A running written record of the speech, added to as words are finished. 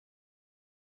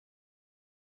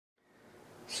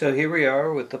So here we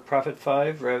are with the Prophet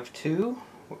 5 Rev 2.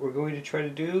 What we're going to try to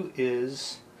do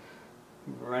is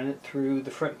run it through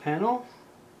the front panel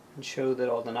and show that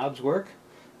all the knobs work.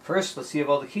 First, let's see if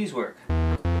all the keys work.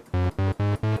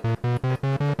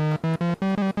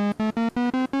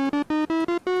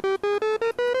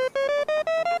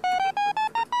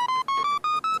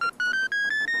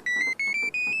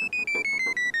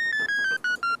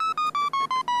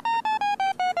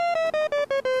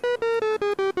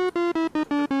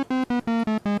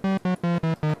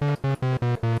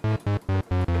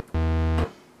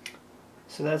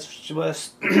 So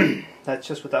that's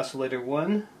just with oscillator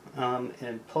 1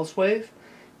 and pulse wave.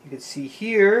 You can see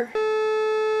here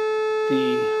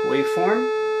the waveform.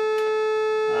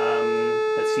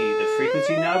 Let's see, the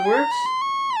frequency knob works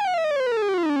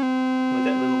with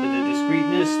that little bit of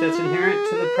discreteness that's inherent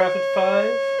to the Prophet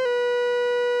 5.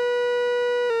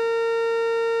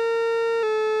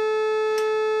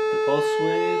 The pulse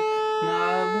wave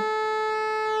knob.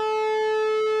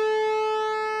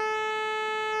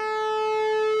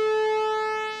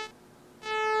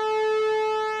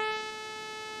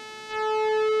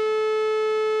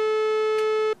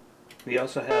 We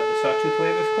also have the sawtooth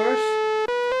wave, of course,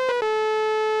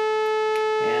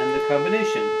 and the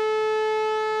combination.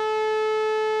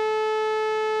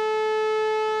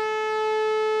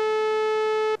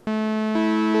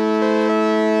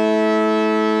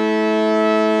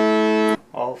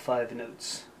 All 5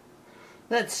 notes.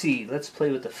 Let's see, let's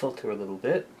play with the filter a little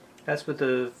bit. That's what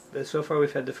so far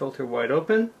we've had the filter wide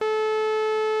open.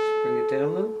 Let's bring it down a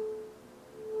little.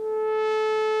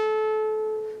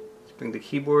 Bring the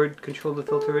keyboard control the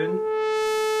filter in.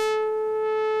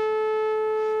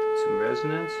 Some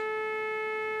resonance.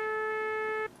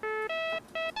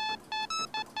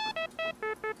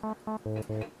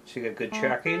 So you get good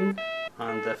tracking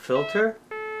on the filter.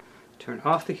 Turn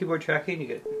off the keyboard tracking, you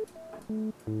get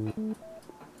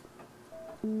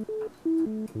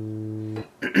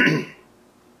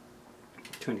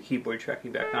turn the keyboard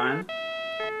tracking back on.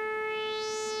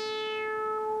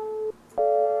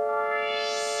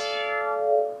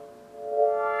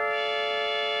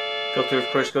 Filter, of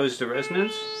course, goes to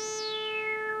resonance.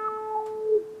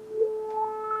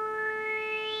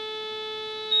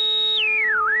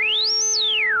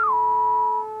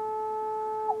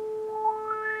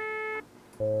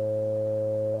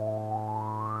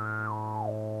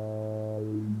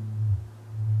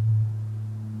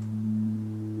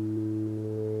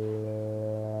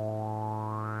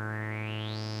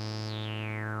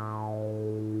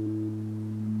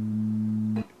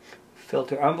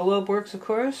 Filter envelope works, of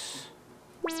course.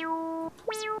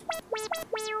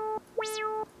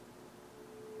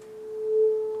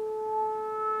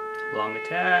 Long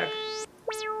attack,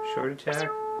 short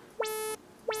attack.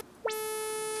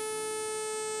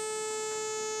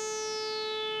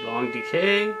 Long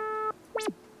decay,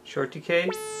 short decay.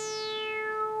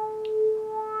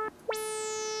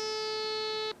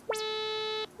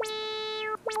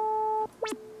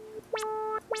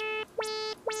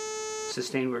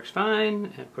 Sustain works fine,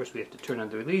 and of course we have to turn on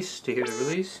the release to hear the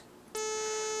release.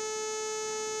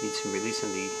 Need some release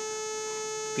on the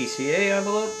VCA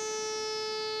envelope.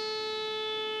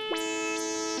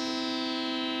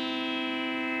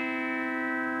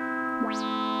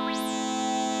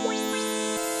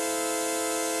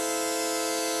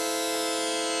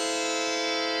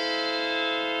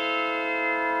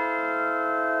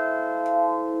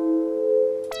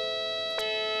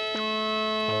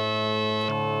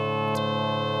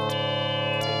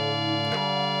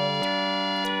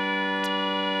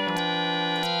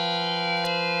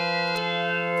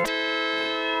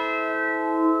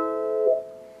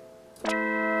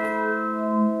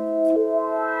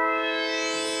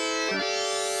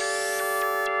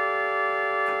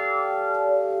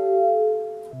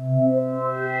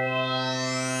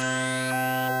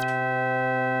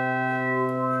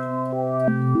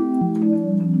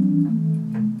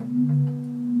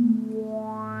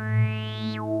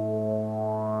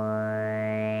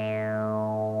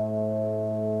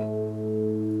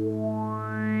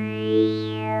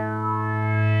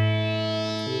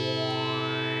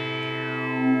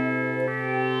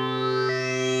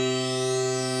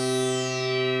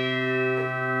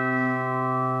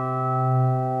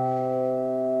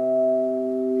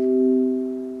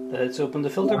 Let's open the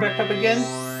filter back up again.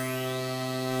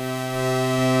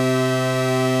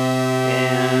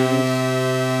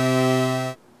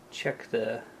 And check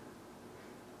the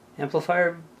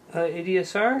amplifier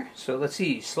ADSR. So let's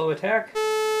see, slow attack.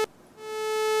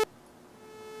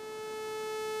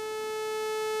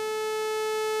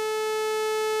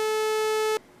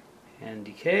 and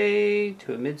decay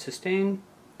to a mid sustain.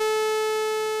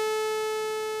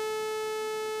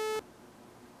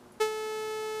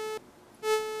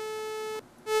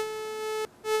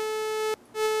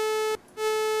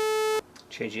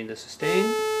 changing the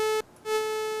sustain.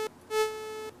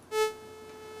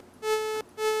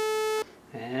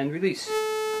 And release.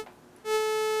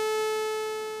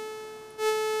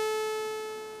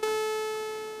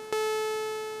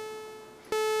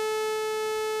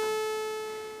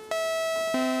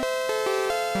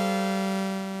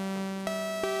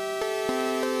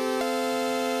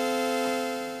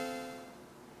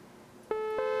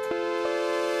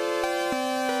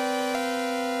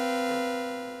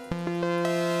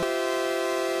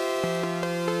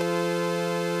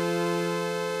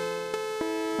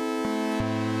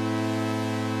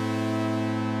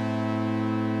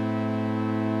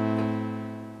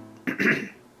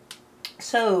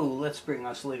 So let's bring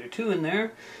oscillator 2 in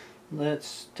there.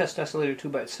 Let's test oscillator 2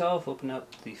 by itself. Open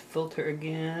up the filter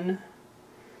again.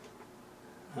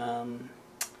 Have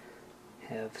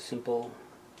simple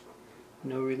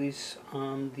no release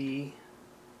on the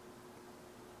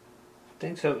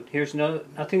thing. So here's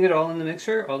nothing at all in the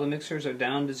mixer. All the mixers are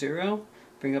down to 0.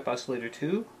 Bring up oscillator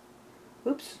 2.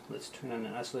 Oops. Let's turn on the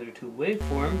oscillator 2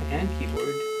 waveform and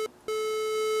keyboard.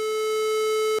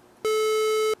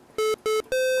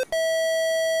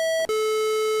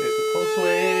 Pulse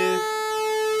wave.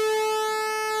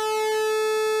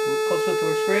 Pulse width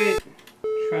works great.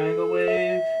 Triangle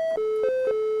wave.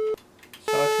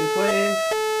 Sawtooth wave.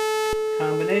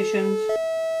 Combinations.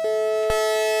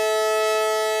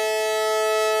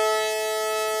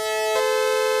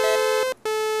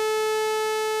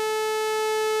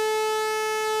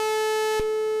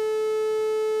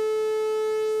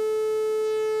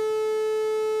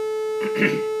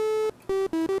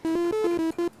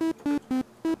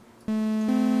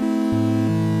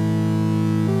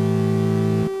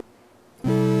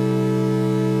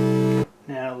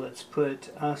 Now let's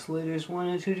put oscillators 1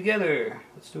 and 2 together.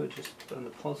 Let's do it just on the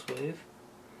pulse wave.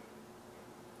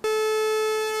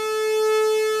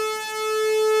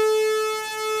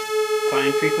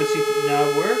 Fine frequency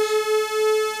knob works.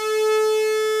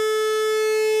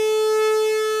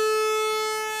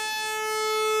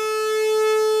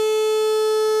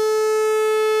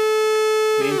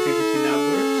 Main frequency knob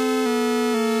works.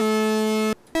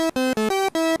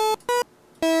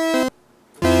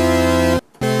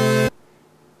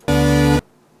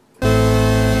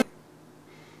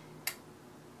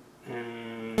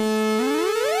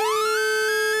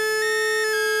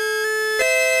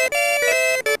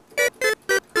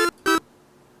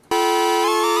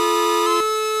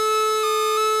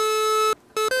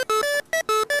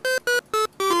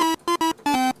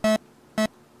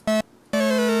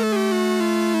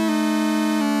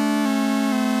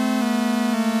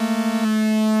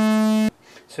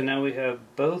 So now we have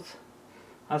both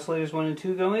oscillators 1 and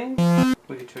 2 going.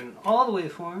 We can turn all the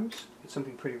waveforms, get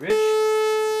something pretty rich.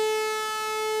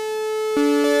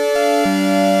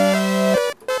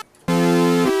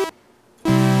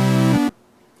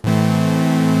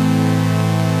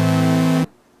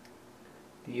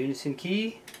 The unison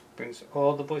key brings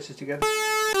all the voices together.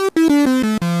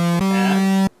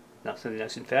 And now something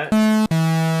nice and fat.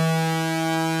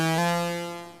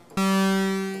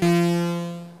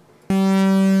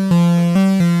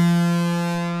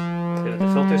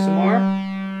 Filter some more.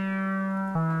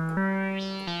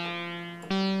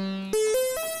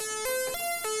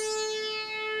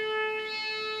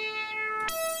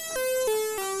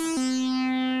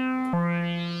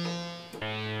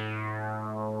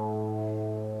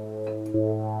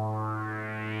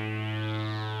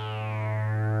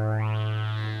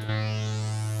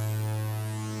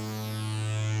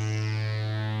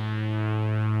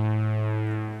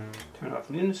 Turn off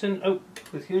unison. Oh,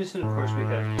 with unison, of course, we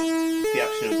have the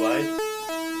option of glide.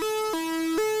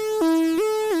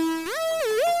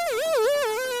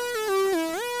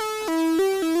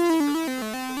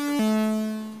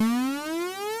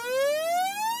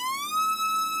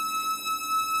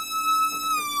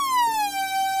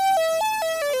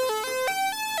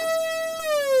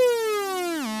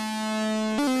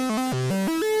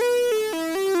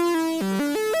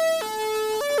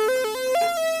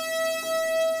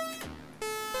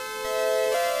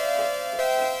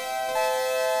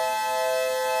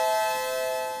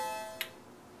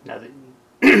 Now that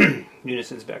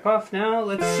unison's back off, now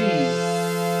let's see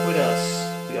what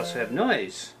else. We also have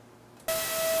noise.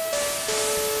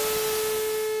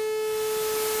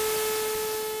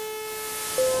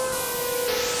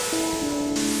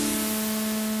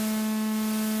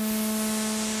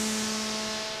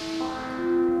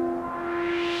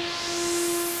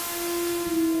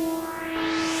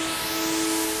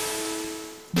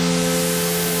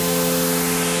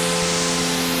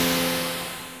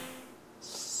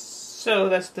 So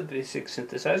that's the basic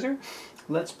synthesizer.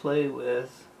 Let's play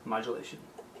with modulation.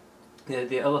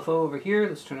 The LFO over here,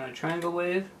 let's turn on a triangle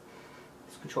wave.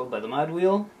 It's controlled by the mod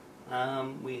wheel.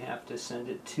 We have to send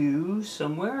it to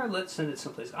somewhere. Let's send it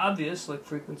someplace obvious, like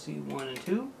frequency 1 and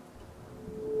 2.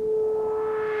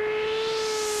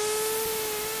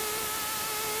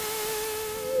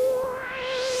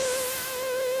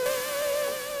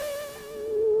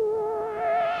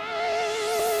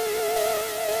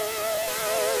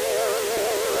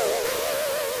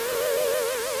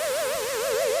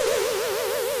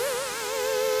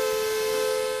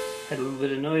 Had a little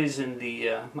bit of noise in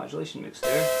the modulation mix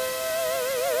there.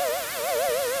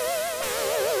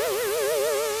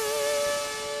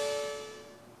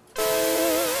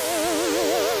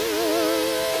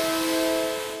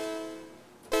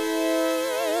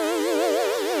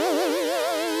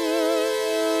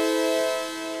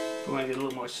 If we want to get a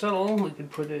little more subtle, we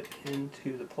could put it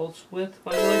into the pulse width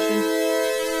modulation.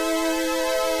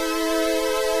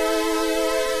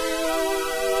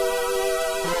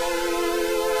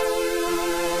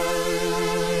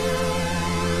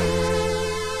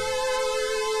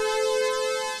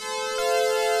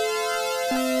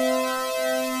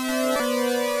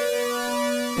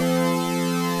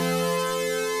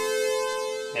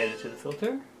 Add it to the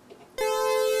filter.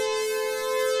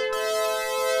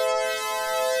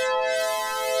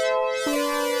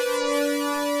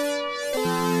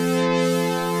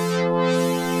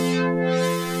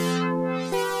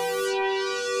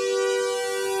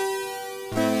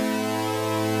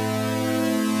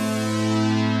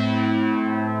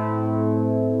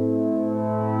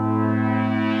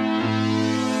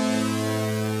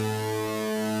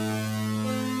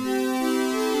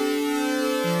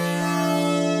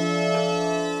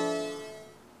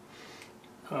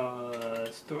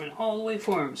 Let's throw in all the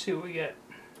waveforms, see what we get.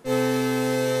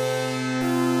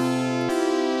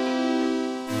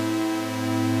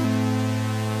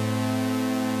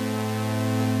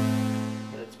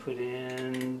 Let's put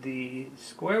in the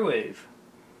square wave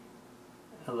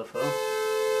LFO.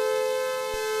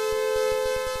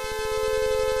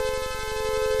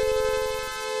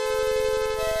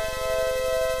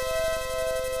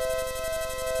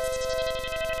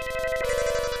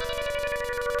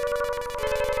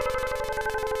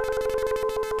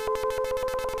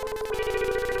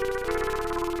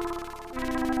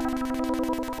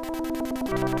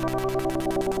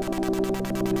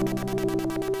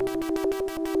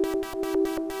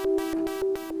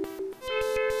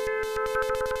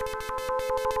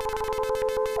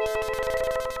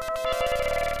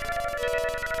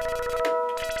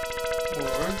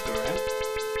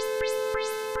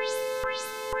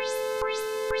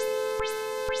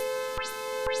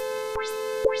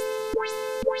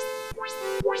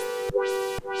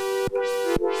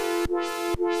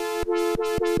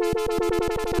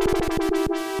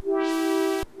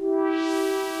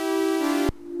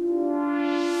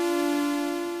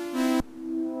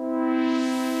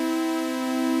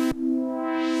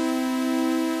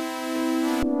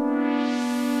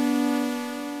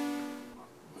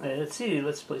 Let's see,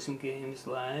 let's play some games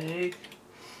like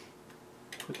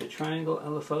put the triangle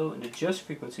LFO into just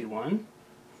frequency 1.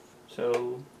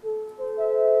 So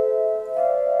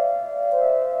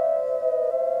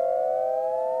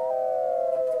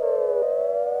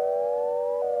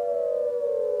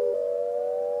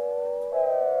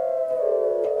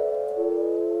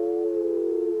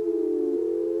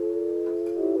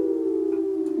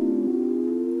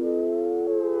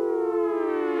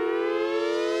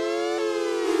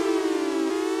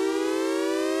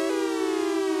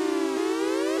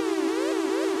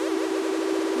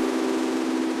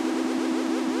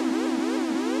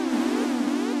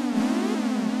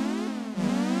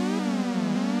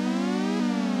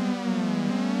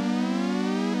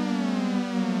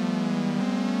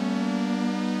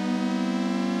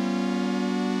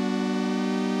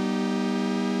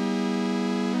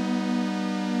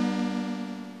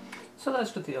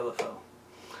that's with the LFO.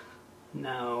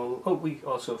 Now, oh, we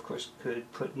also, of course,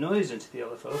 could put noise into the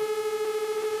LFO.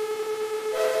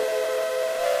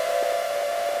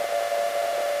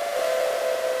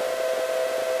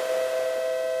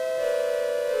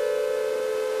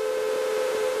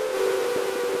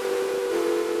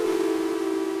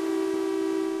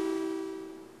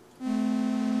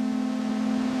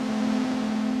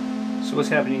 So what's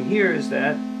happening here is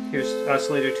that here's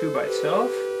oscillator 2 by itself.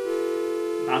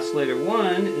 Oscillator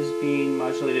 1 is being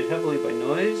modulated heavily by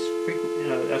noise,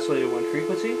 oscillator 1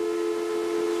 frequency.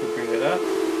 So bring that up,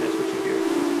 that's what you hear.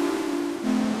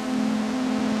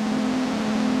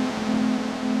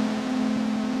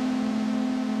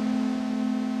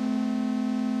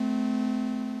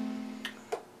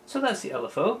 So that's the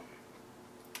LFO.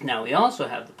 Now we also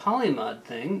have the polymod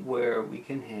thing where we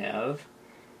can have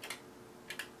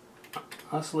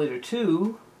oscillator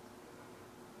 2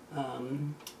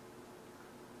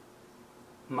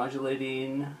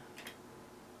 modulating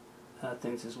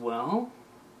things as well.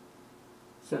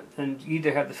 So, and you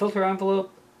either have the filter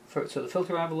envelope, so the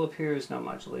filter envelope here is now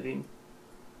modulating.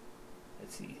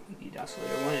 Let's see, we need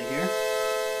oscillator 1 in here.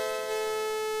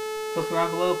 Filter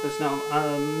envelope is now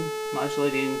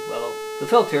modulating, well, the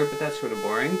filter, but that's sort of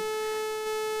boring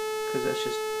because that's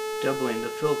just doubling the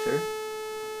filter.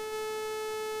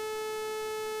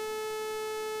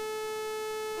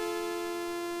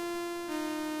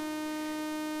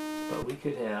 But we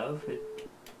could have it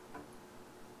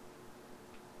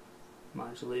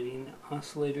modulating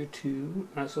oscillator 2,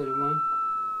 oscillator 1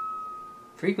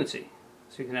 frequency.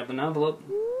 So you can have an envelope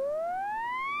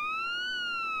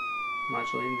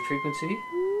modulating the frequency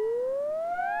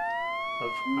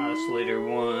of oscillator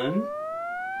 1.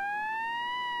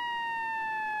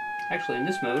 Actually, in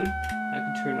this mode, I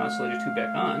can turn oscillator 2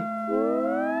 back on.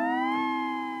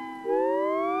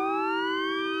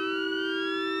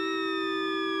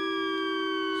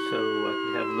 So I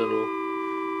could have little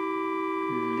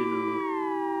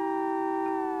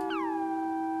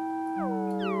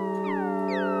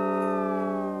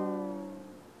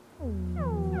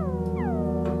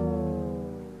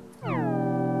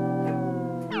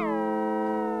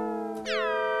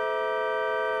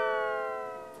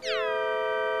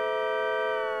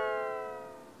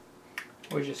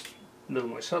or just a little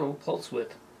more subtle pulse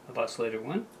width of oscillator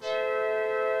 1.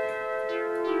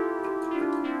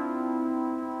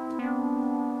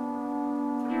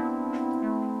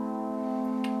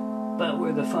 But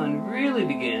where the fun really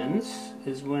begins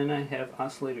is when I have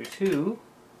oscillator 2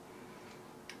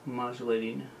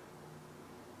 modulating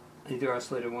either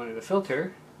oscillator 1 or the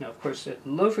filter. Now of course at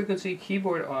low frequency,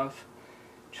 keyboard off,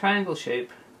 triangle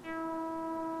shape.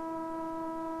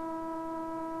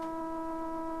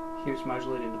 Here's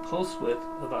modulating the pulse width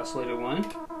of oscillator 1.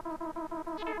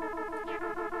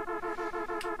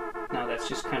 Now that's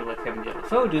just kind of like having the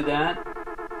LFO do that.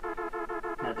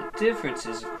 Now the difference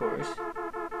is, of course,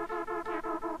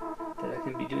 that I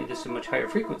can be doing this at much higher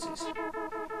frequencies.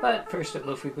 But first at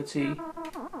low frequency,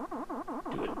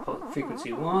 do it at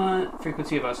frequency 1,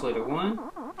 frequency of oscillator 1.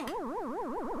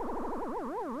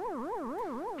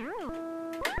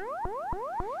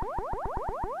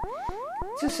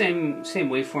 It's the same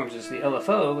waveforms as the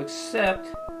LFO, except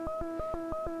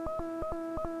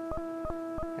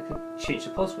I can change the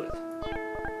pulse width.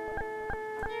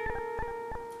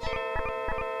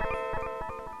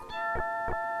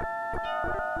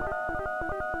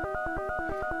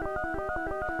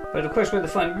 But of course where the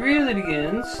fun really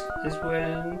begins is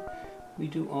when we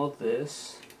do all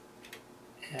this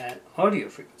at audio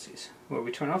frequencies, where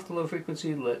we turn off the low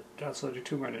frequency, let oscillator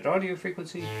 2 run at audio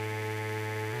frequency.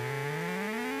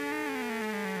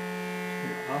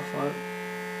 Off.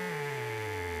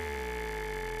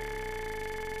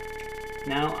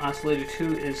 Now oscillator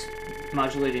 2 is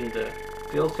modulating the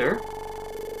filter.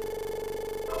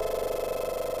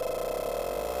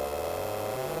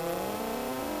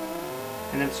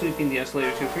 And I'm sweeping the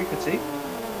oscillator 2 frequency.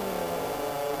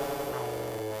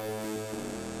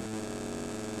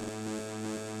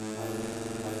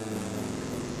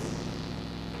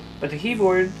 But the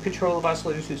keyboard control of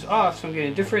oscillator 2 is off, so I'm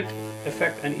getting a different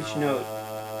effect on each note.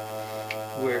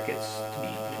 Where it gets to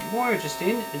be more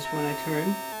interesting is when I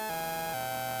turn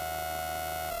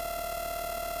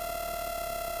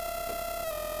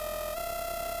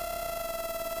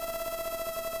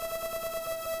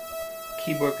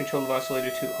keyboard control of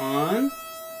oscillator 2 on.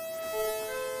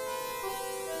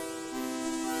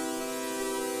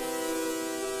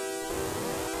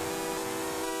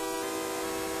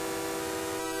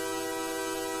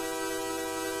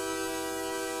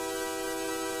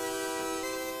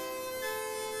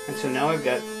 And so now I've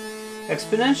got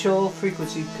exponential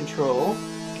frequency control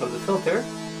of the filter.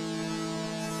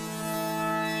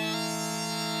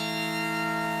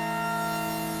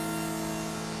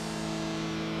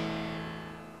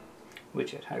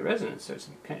 Which at high resonance starts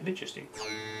to be kind of interesting.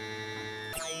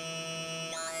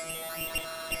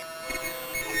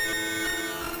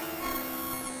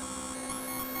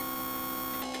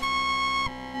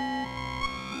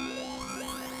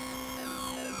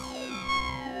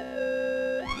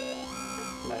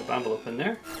 Live envelope in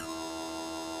there.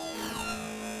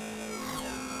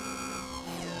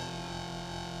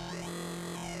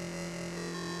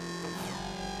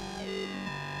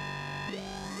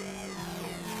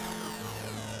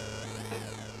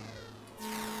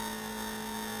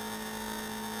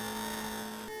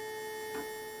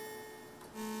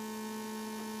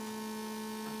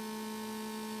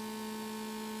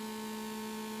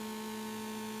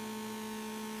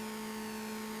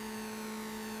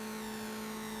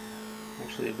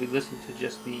 Actually, if we listen to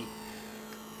just the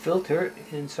filter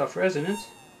in soft resonance,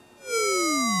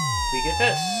 we get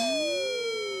this.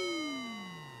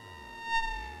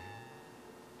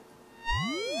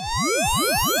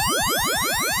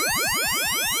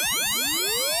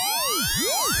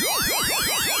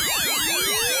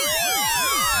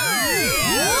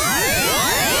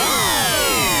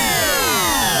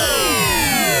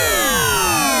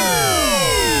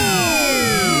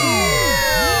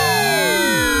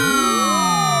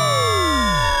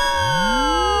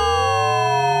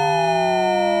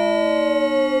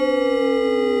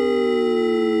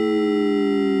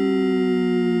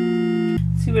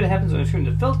 See what happens when I turn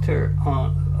the filter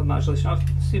on, modulation off.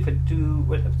 Let's see if I do,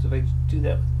 what happens if I do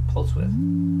that with pulse width.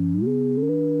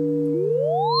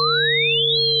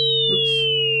 Oops.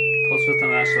 Pulse width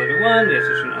on oscillator 1, we have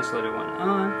to turn oscillator 1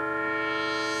 on.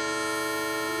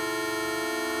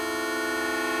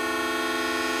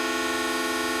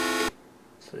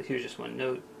 So here's just one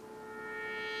note.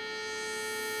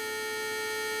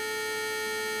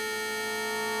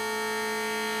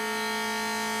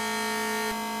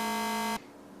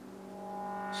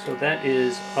 So that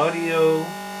is audio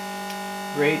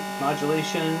rate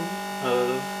modulation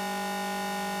of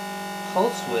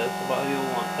pulse width of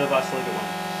oscillator 1.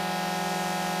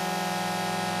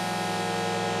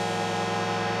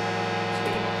 It's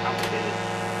getting more complicated.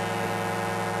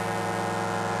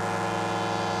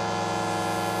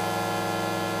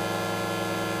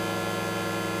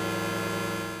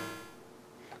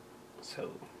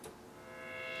 So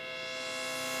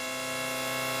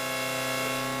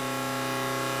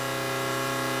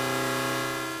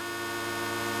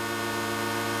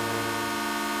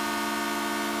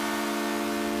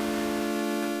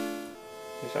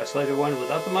here's oscillator 1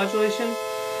 without the modulation.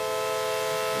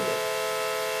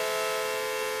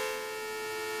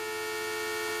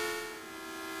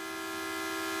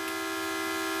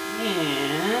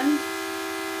 And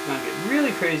if we want to get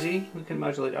really crazy, we can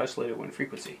modulate oscillator 1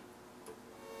 frequency.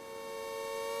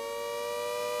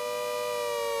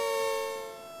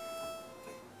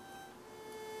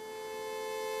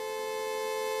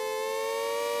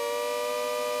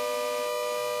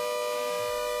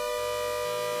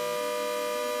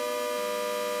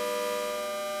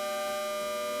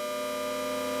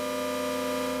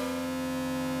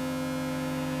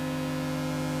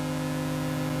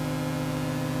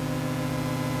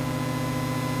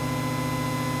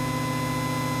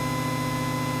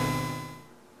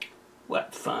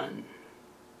 What fun.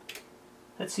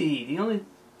 Let's see, the only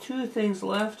two things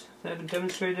left that have been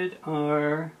demonstrated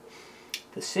are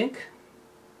the sync.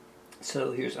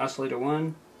 So here's oscillator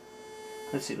 1.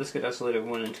 Let's see, let's get oscillator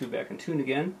 1 and 2 back in tune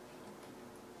again.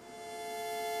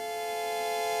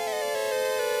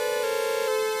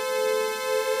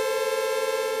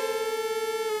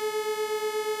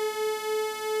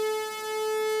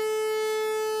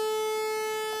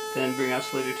 Then bring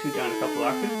oscillator 2 down a couple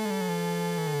octaves.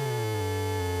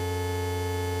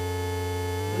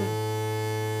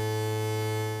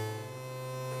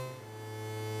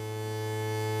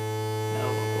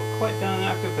 Quite down an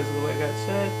octave because of the way it got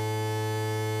set.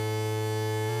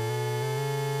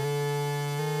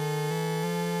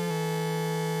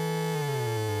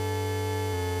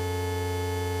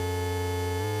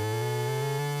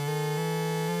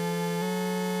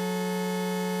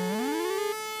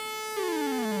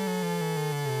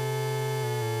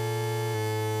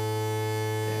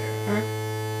 There.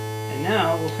 And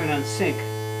now we'll turn on sync.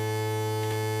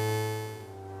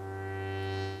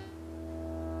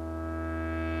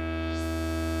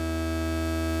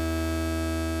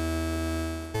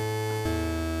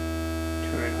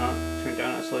 Turn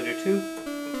down oscillator 2.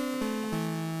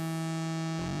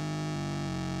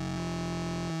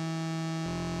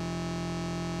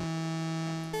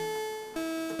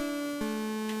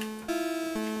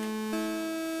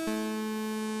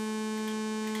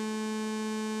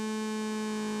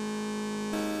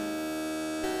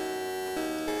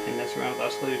 And mess around with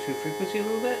oscillator 2 frequency a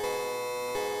little bit.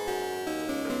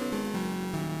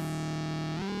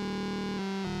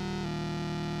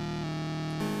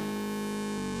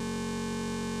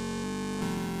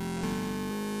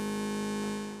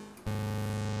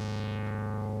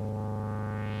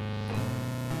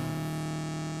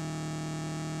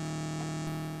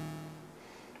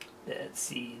 Let's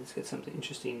see, let's get something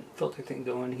interesting filter thing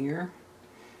going here.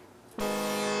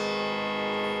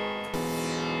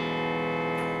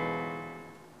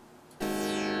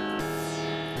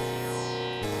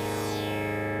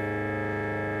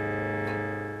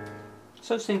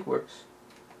 So sync works.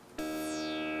 I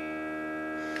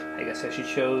guess I should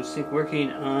show sync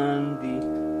working on the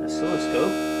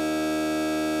oscilloscope.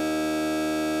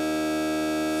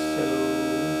 So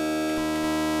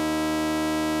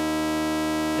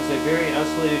a very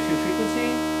oscillator 2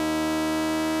 frequency.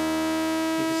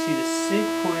 You can see the sync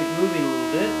point moving a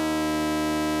little bit.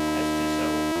 That's too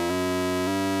subtle.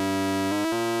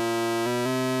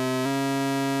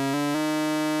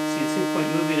 See the sync point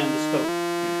moving on the scope.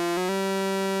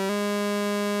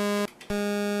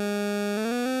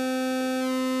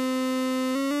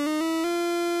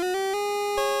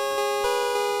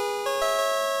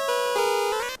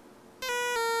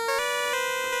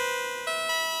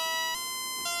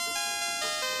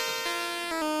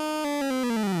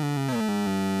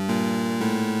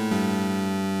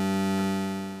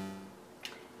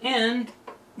 And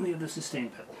we have the sustain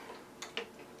pedal.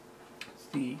 It's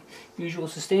the usual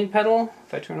sustain pedal.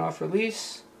 If I turn off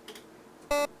release,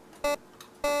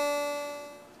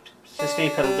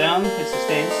 sustain pedal down, it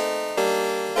sustains.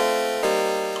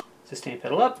 Sustain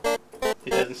pedal up, it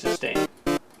doesn't sustain.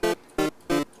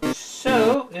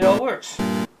 So it all works.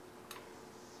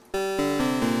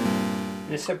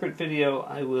 In a separate video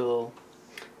I will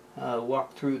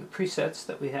walk through the presets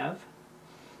that we have.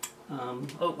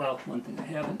 Oh, well, one thing I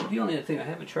haven't, the only thing I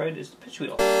haven't tried is the pitch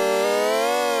wheel.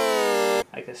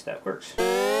 I guess that works.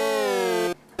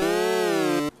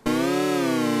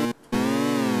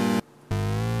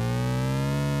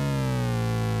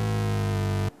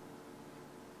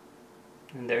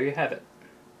 And there you have it.